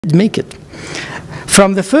make it.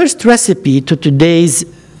 From the first recipe to today's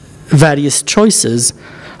various choices,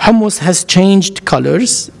 hummus has changed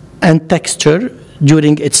colors and texture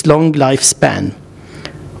during its long lifespan.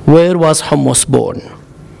 Where was hummus born?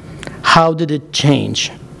 How did it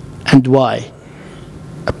change, and why?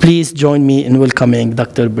 Please join me in welcoming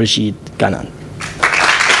Dr. Brigitte Caland.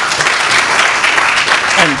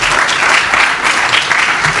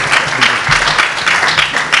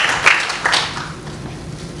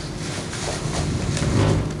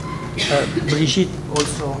 Brigitte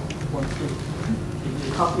also wants to give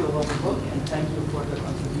you a copy of our book, and thank you for the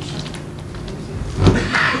contribution.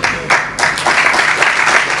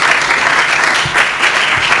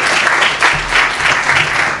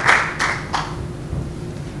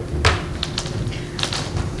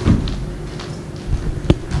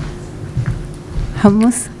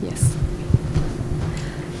 Hummus? Yes.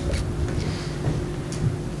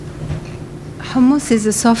 Hummus is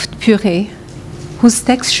a soft puree whose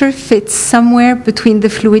texture fits somewhere between the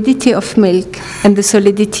fluidity of milk and the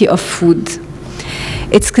solidity of food.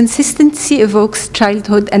 Its consistency evokes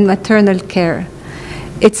childhood and maternal care.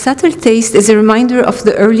 Its subtle taste is a reminder of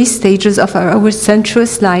the early stages of our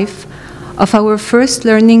sensuous life, of our first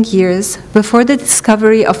learning years, before the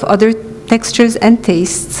discovery of other textures and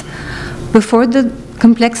tastes, before the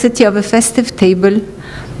complexity of a festive table,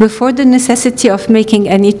 before the necessity of making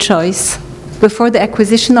any choice, before the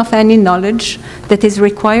acquisition of any knowledge that is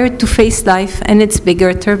required to face life and its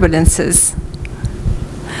bigger turbulences.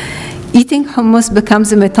 Eating hummus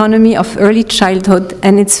becomes a metonymy of early childhood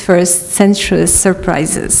and its first sensuous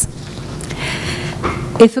surprises.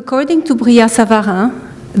 If, according to Brillat-Savarin,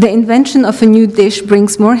 the invention of a new dish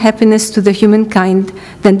brings more happiness to the humankind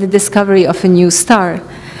than the discovery of a new star,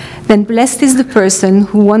 then blessed is the person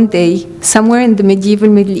who one day, somewhere in the medieval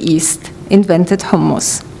Middle East, invented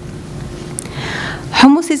hummus.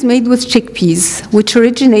 Hummus is made with chickpeas, which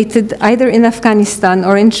originated either in Afghanistan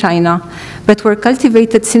or in China, but were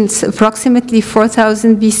cultivated since approximately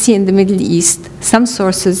 4000 BC in the Middle East. Some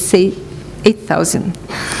sources say 8000.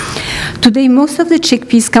 Today, most of the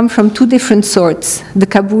chickpeas come from two different sorts: the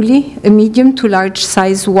Kabuli, a medium to large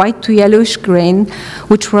size white to yellowish grain,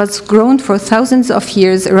 which was grown for thousands of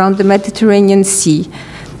years around the Mediterranean Sea,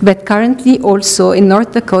 but currently also in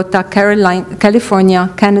North Dakota, California,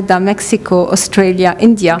 Canada, Mexico, Australia,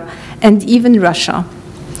 India, and even Russia.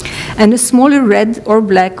 And a smaller red or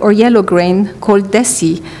black or yellow grain called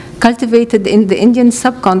desi, cultivated in the Indian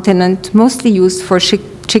subcontinent, mostly used for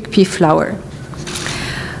chickpea flour.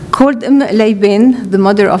 Called Leiben, the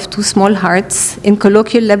mother of two small hearts, in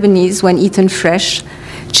colloquial Lebanese when eaten fresh,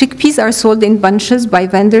 chickpeas are sold in bunches by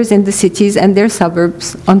vendors in the cities and their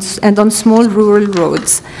suburbs and on small rural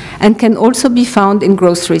roads, and can also be found in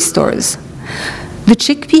grocery stores. The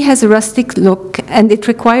chickpea has a rustic look, and it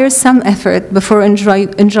requires some effort before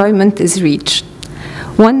enjoyment is reached.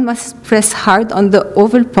 One must press hard on the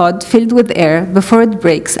oval pod filled with air before it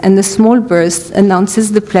breaks, and a small burst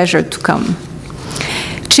announces the pleasure to come.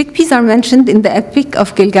 Chickpeas are mentioned in the Epic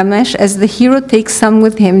of Gilgamesh as the hero takes some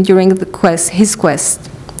with him during his quest.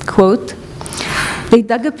 Quote, "They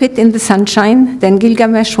dug a pit in the sunshine, then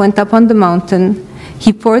Gilgamesh went up on the mountain.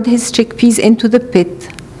 He poured his chickpeas into the pit.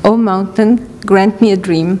 O mountain, grant me a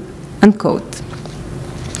dream." Unquote.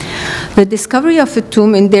 The discovery of a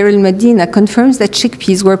tomb in Deir el-Medina confirms that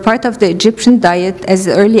chickpeas were part of the Egyptian diet as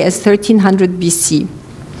early as 1300 BC.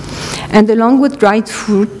 And along with dried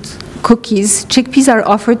fruit, cookies, chickpeas are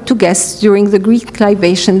offered to guests during the Greek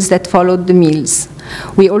libations that followed the meals.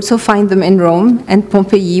 We also find them in Rome and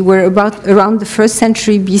Pompeii, where around the 1st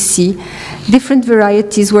century BC, different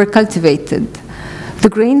varieties were cultivated. The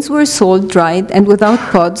grains were sold dried and without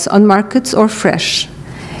pods on markets or fresh.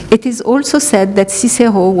 It is also said that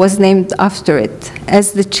Cicero was named after it,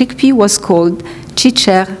 as the chickpea was called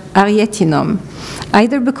Cicer arietinum,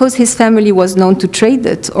 either because his family was known to trade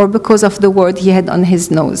it or because of the word he had on his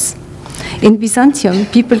nose. In Byzantium,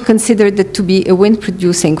 people considered it to be a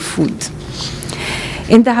wind-producing food.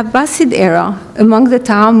 In the Abbasid era, among the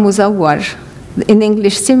ta'am muzawwar, in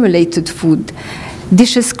English simulated food,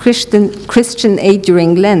 dishes Christian ate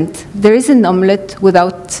during Lent, there is an omelette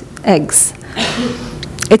without eggs.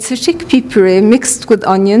 It's a chickpea puree mixed with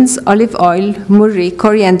onions, olive oil, murree,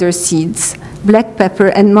 coriander seeds, black pepper,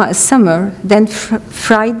 and ma'as samar, then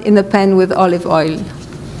fried in a pan with olive oil.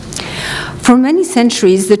 For many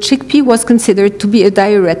centuries, the chickpea was considered to be a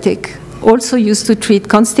diuretic, also used to treat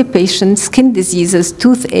constipation, skin diseases,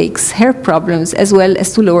 toothaches, hair problems, as well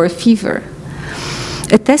as to lower fever.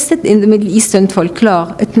 Attested in the Middle Eastern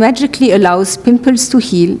folklore, it magically allows pimples to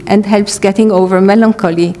heal and helps getting over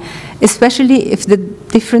melancholy, especially if the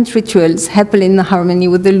different rituals happen in harmony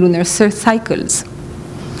with the lunar cycles.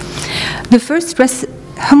 The first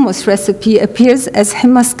hummus recipe appears as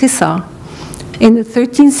Hummus Qissa in the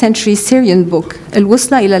 13th century Syrian book,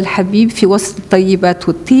 Al-Wusla ila al-Habib fi Wasl al-Tayyibat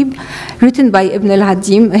wal-Tib, written by Ibn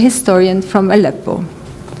al-Adim, a historian from Aleppo.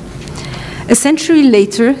 A century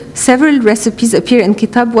later, several recipes appear in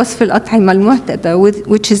Kitab Wasf al-At'ima al-Mu'tada,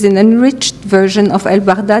 which is an enriched version of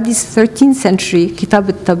al-Baghdadi's 13th century Kitab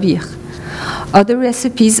al-Tabikh. Other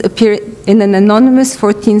recipes appear in an anonymous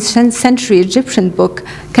 14th century Egyptian book,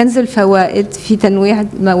 Kanz al-Fawaid fi Tanwi'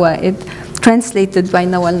 al-Mawa'id, translated by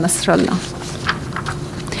Nawal Nasrallah.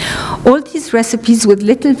 All these recipes with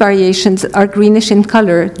little variations are greenish in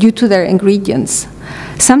color due to their ingredients.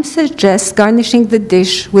 Some suggest garnishing the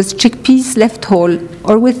dish with chickpeas left whole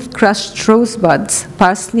or with crushed rosebuds,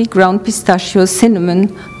 parsley, ground pistachios,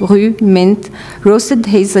 cinnamon, rue, mint, roasted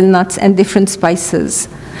hazelnuts, and different spices.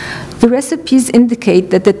 The recipes indicate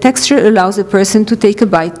that the texture allows a person to take a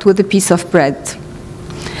bite with a piece of bread.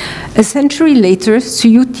 A century later,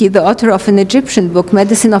 Suyuti, the author of an Egyptian book,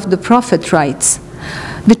 Medicine of the Prophet, writes,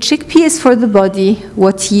 "The chickpea is for the body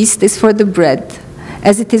what yeast is for the bread,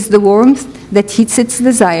 as it is the warmth that heats its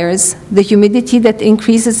desires, the humidity that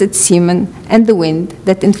increases its semen, and the wind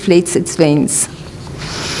that inflates its veins."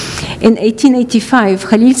 In 1885,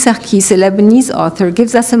 Khalil Sarkis, a Lebanese author,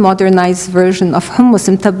 gives us a modernized version of hummus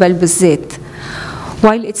mtabbal بالزيت.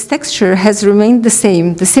 While its texture has remained the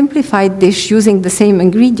same, the simplified dish using the same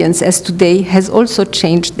ingredients as today has also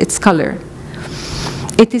changed its color.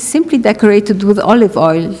 It is simply decorated with olive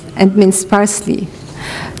oil and minced parsley.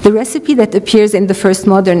 The recipe that appears in the first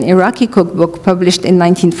modern Iraqi cookbook published in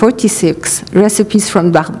 1946, Recipes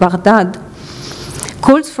from Baghdad,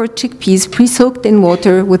 calls for chickpeas pre-soaked in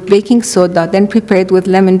water with baking soda, then prepared with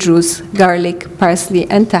lemon juice, garlic, parsley,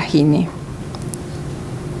 and tahini.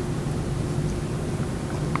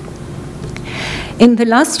 In the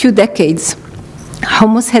last few decades,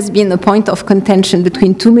 hummus has been a point of contention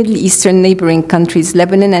between two Middle Eastern neighboring countries,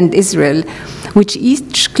 Lebanon and Israel, which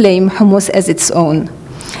each claim hummus as its own.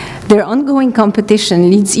 Their ongoing competition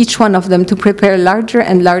leads each one of them to prepare larger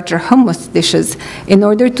and larger hummus dishes in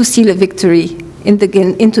order to seal a victory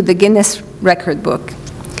into the Guinness record book.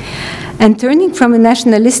 And turning from a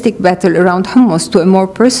nationalistic battle around hummus to a more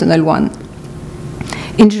personal one,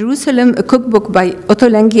 in Jerusalem, a cookbook by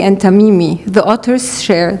Ottolenghi and Tamimi, the authors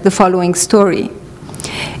share the following story.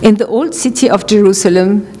 In the old city of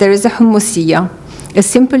Jerusalem, there is a hummusiyya, a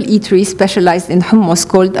simple eatery specialized in hummus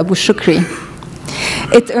called Abu Shukri.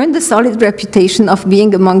 It earned a solid reputation of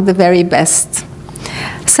being among the very best.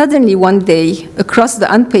 Suddenly one day, across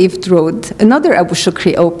the unpaved road, another Abu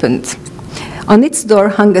Shukri opened. On its door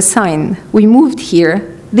hung a sign, "We moved here,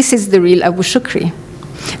 this is the real Abu Shukri,"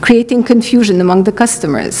 creating confusion among the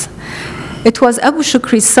customers. It was Abu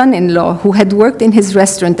Shukri's son-in-law who had worked in his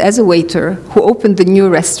restaurant as a waiter who opened the new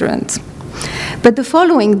restaurant. But the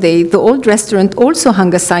following day, the old restaurant also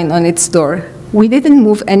hung a sign on its door, "We didn't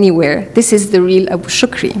move anywhere, this is the real Abu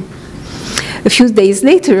Shukri." A few days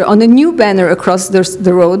later, on a new banner across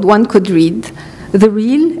the road, one could read, "The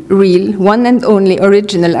real, one and only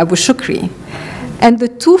original Abu Shukri." And the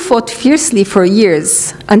two fought fiercely for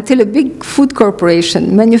years until a big food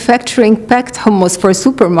corporation manufacturing packed hummus for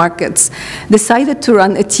supermarkets decided to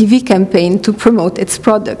run a TV campaign to promote its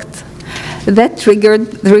product. That triggered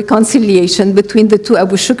the reconciliation between the two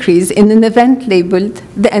Abu Shukris in an event labeled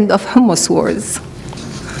 "The End of Hummus Wars."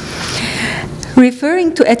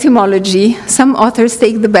 Referring to etymology, some authors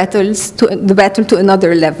take the battle to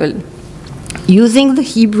another level. Using the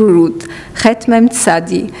Hebrew root chet mem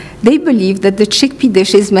tzadi, they believe that the chickpea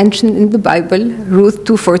dish is mentioned in the Bible, Ruth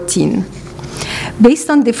 2:14. Based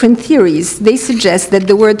on different theories, they suggest that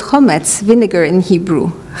the word chometz, vinegar in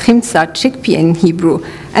Hebrew, chimtza, chickpea in Hebrew,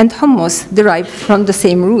 and hummus derive from the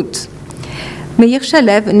same root. Meir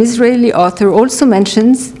Shalev, an Israeli author, also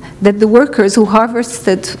mentions that the workers who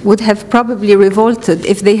harvested would have probably revolted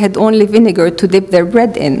if they had only vinegar to dip their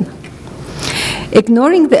bread in.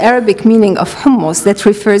 Ignoring the Arabic meaning of hummus that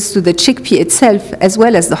refers to the chickpea itself as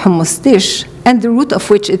well as the hummus dish, and the root of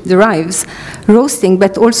which it derives, roasting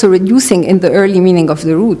but also reducing in the early meaning of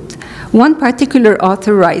the root, one particular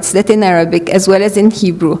author writes that in Arabic as well as in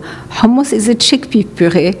Hebrew, hummus is a chickpea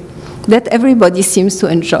puree that everybody seems to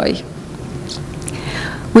enjoy.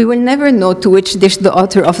 We will never know to which dish the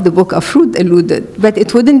author of the Book of Ruth alluded, but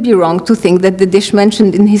it wouldn't be wrong to think that the dish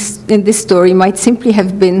mentioned in this story might simply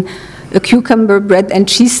have been a cucumber, bread, and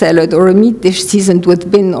cheese salad, or a meat dish seasoned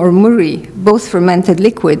with bin or murri, both fermented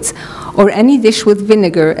liquids, or any dish with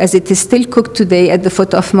vinegar, as it is still cooked today at the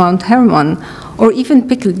foot of Mount Hermon, or even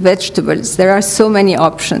pickled vegetables. There are so many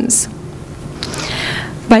options.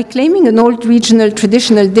 By claiming an old regional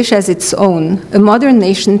traditional dish as its own, a modern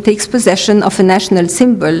nation takes possession of a national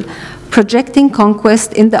symbol, projecting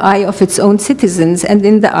conquest in the eye of its own citizens and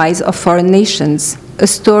in the eyes of foreign nations, a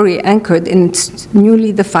story anchored in its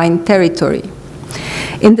newly defined territory.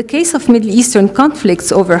 In the case of Middle Eastern conflicts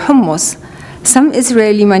over hummus, some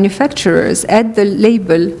Israeli manufacturers add the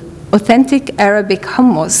label authentic Arabic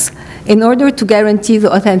hummus in order to guarantee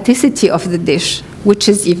the authenticity of the dish, which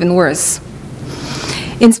is even worse.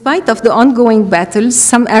 In spite of the ongoing battles,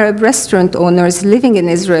 some Arab restaurant owners living in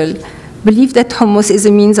Israel believe that hummus is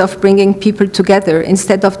a means of bringing people together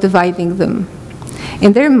instead of dividing them.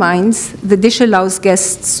 In their minds, the dish allows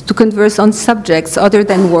guests to converse on subjects other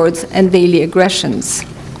than words and daily aggressions.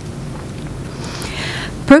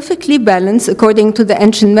 Perfectly balanced according to the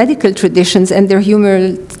ancient medical traditions and their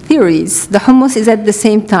humoral theories, the hummus is at the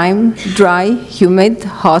same time dry, humid,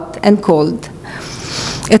 hot, and cold.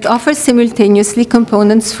 It offers simultaneously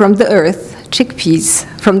components from the earth, chickpeas,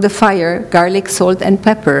 from the fire, garlic, salt, and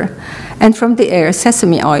pepper, and from the air,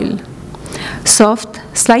 sesame oil. Soft,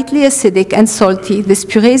 slightly acidic, and salty, this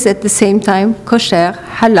puree is at the same time kosher,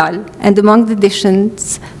 halal, and among the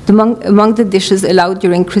dishes allowed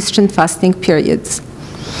during Christian fasting periods.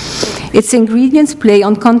 Its ingredients play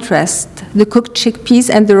on contrast, the cooked chickpeas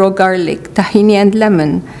and the raw garlic, tahini and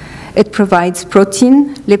lemon. It provides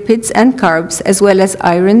protein, lipids, and carbs, as well as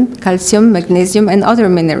iron, calcium, magnesium, and other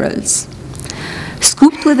minerals.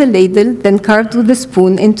 Scooped with a ladle, then carved with a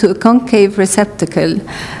spoon into a concave receptacle,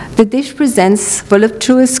 the dish presents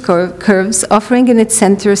voluptuous curves, offering in its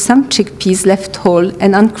center some chickpeas left whole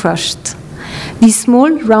and uncrushed. These small,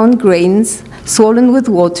 round grains, swollen with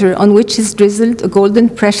water, on which is drizzled a golden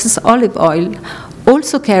precious olive oil,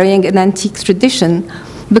 also carrying an antique tradition,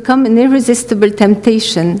 become an irresistible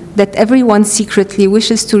temptation that everyone secretly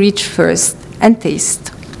wishes to reach first and taste.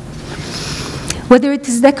 Whether it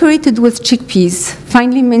is decorated with chickpeas,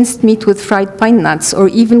 finely minced meat with fried pine nuts, or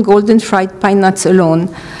even golden fried pine nuts alone,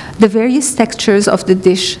 the various textures of the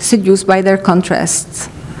dish seduce by their contrasts.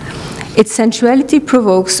 Its sensuality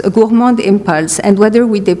provokes a gourmand impulse, and whether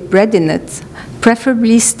we dip bread in it,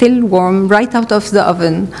 preferably still warm right out of the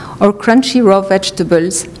oven, or crunchy raw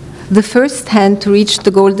vegetables, the first hand to reach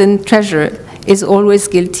the golden treasure is always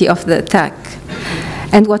guilty of the attack.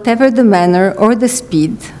 And whatever the manner or the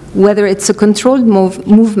speed, whether it's a controlled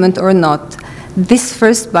movement or not, this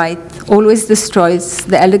first bite always destroys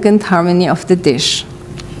the elegant harmony of the dish.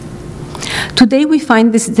 Today we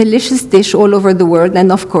find this delicious dish all over the world, and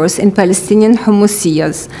of course in Palestinian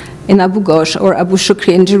hummusiyas, in Abu Ghosh or Abu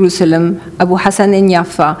Shukri in Jerusalem, Abu Hassan in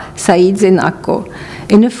Jaffa, Said's in Akko,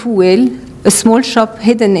 in a fuel, a small shop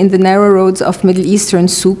hidden in the narrow roads of Middle Eastern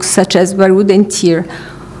souks such as Baroud and Tir,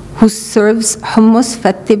 who serves hummus,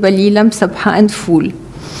 fatte, balilam, sabha, and fool.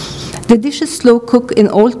 The dish is slow cooked in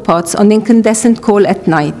old pots on incandescent coal at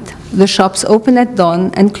night. The shops open at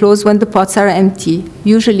dawn and close when the pots are empty,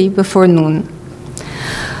 usually before noon.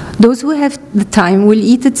 Those who have the time will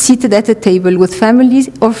eat it seated at a table with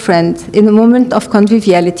family or friends in a moment of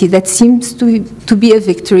conviviality that seems to be a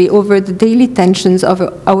victory over the daily tensions of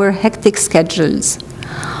our hectic schedules.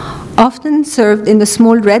 Often served in a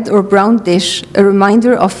small red or brown dish, a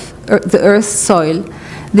reminder of the earth's soil,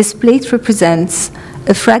 this plate represents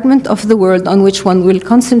a fragment of the world on which one will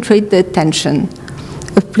concentrate the attention,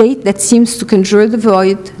 a plate that seems to conjure the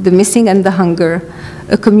void, the missing, and the hunger,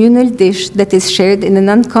 a communal dish that is shared in an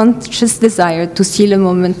unconscious desire to seal a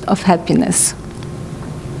moment of happiness.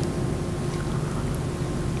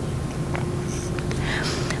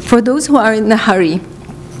 For those who are in a hurry,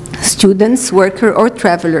 students, workers, or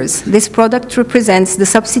travelers, this product represents the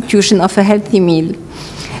substitution of a healthy meal.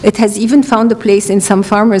 It has even found a place in some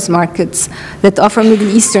farmers' markets that offer Middle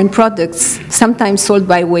Eastern products, sometimes sold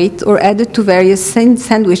by weight or added to various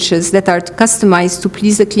sandwiches that are customized to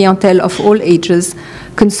please a clientele of all ages,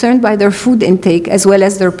 concerned by their food intake as well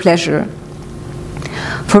as their pleasure.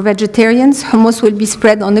 For vegetarians, hummus will be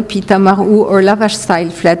spread on a pita, mar'ou, or lavash-style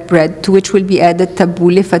flatbread, to which will be added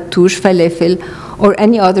tabouleh, fattoush, falafel, or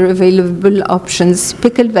any other available options,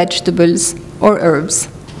 pickled vegetables, or herbs.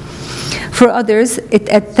 For others, it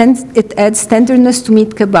adds tenderness to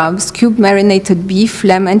meat kebabs, cube marinated beef,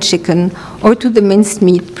 lamb, and chicken, or to the minced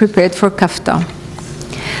meat prepared for kafta.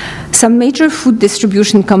 Some major food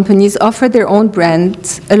distribution companies offer their own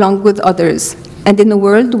brands along with others, and in a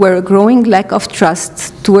world where a growing lack of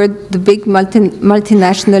trust toward the big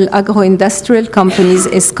multinational agro-industrial companies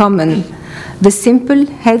is common, the simple,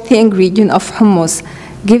 healthy ingredient of hummus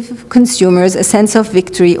gives consumers a sense of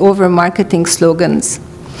victory over marketing slogans.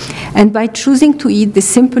 And by choosing to eat this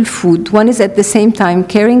simple food, one is at the same time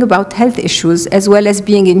caring about health issues as well as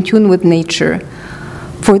being in tune with nature.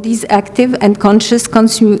 For these active and conscious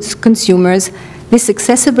consumers, this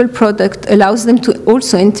accessible product allows them to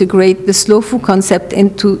also integrate the slow food concept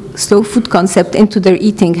into their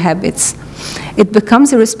eating habits. It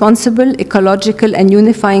becomes a responsible, ecological, and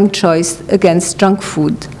unifying choice against junk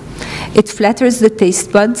food. It flatters the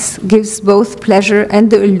taste buds, gives both pleasure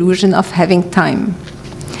and the illusion of having time.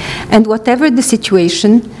 And whatever the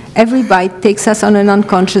situation, every bite takes us on an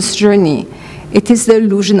unconscious journey. It is the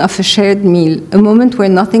illusion of a shared meal, a moment where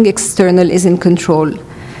nothing external is in control.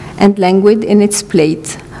 And languid in its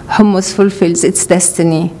plate, hummus fulfills its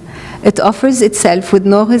destiny. It offers itself with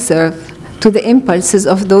no reserve to the impulses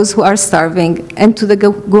of those who are starving and to the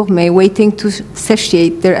gourmet waiting to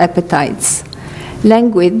satiate their appetites.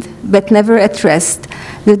 Languid, but never at rest,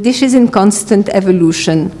 the dish is in constant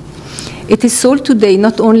evolution. It is sold today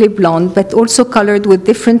not only blonde, but also colored with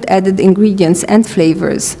different added ingredients and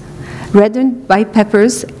flavors. Reddened by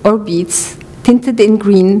peppers or beets, tinted in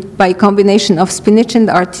green by a combination of spinach and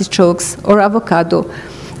artichokes or avocado,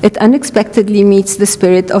 it unexpectedly meets the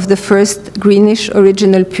spirit of the first greenish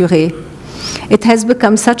original puree. It has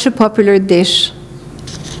become such a popular dish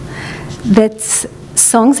that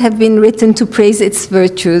songs have been written to praise its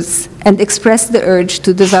virtues and express the urge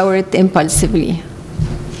to devour it impulsively.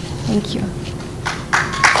 Thank you.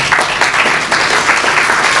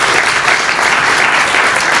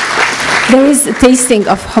 There is a tasting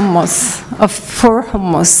of hummus, of 4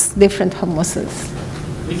 hummus, different hummuses.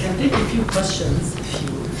 We can take a few questions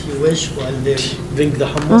if you wish while they bring the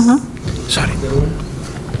hummus. Sorry.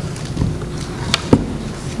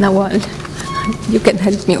 Nawal, you can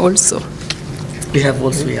help me also. We have,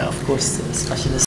 of course, specialists.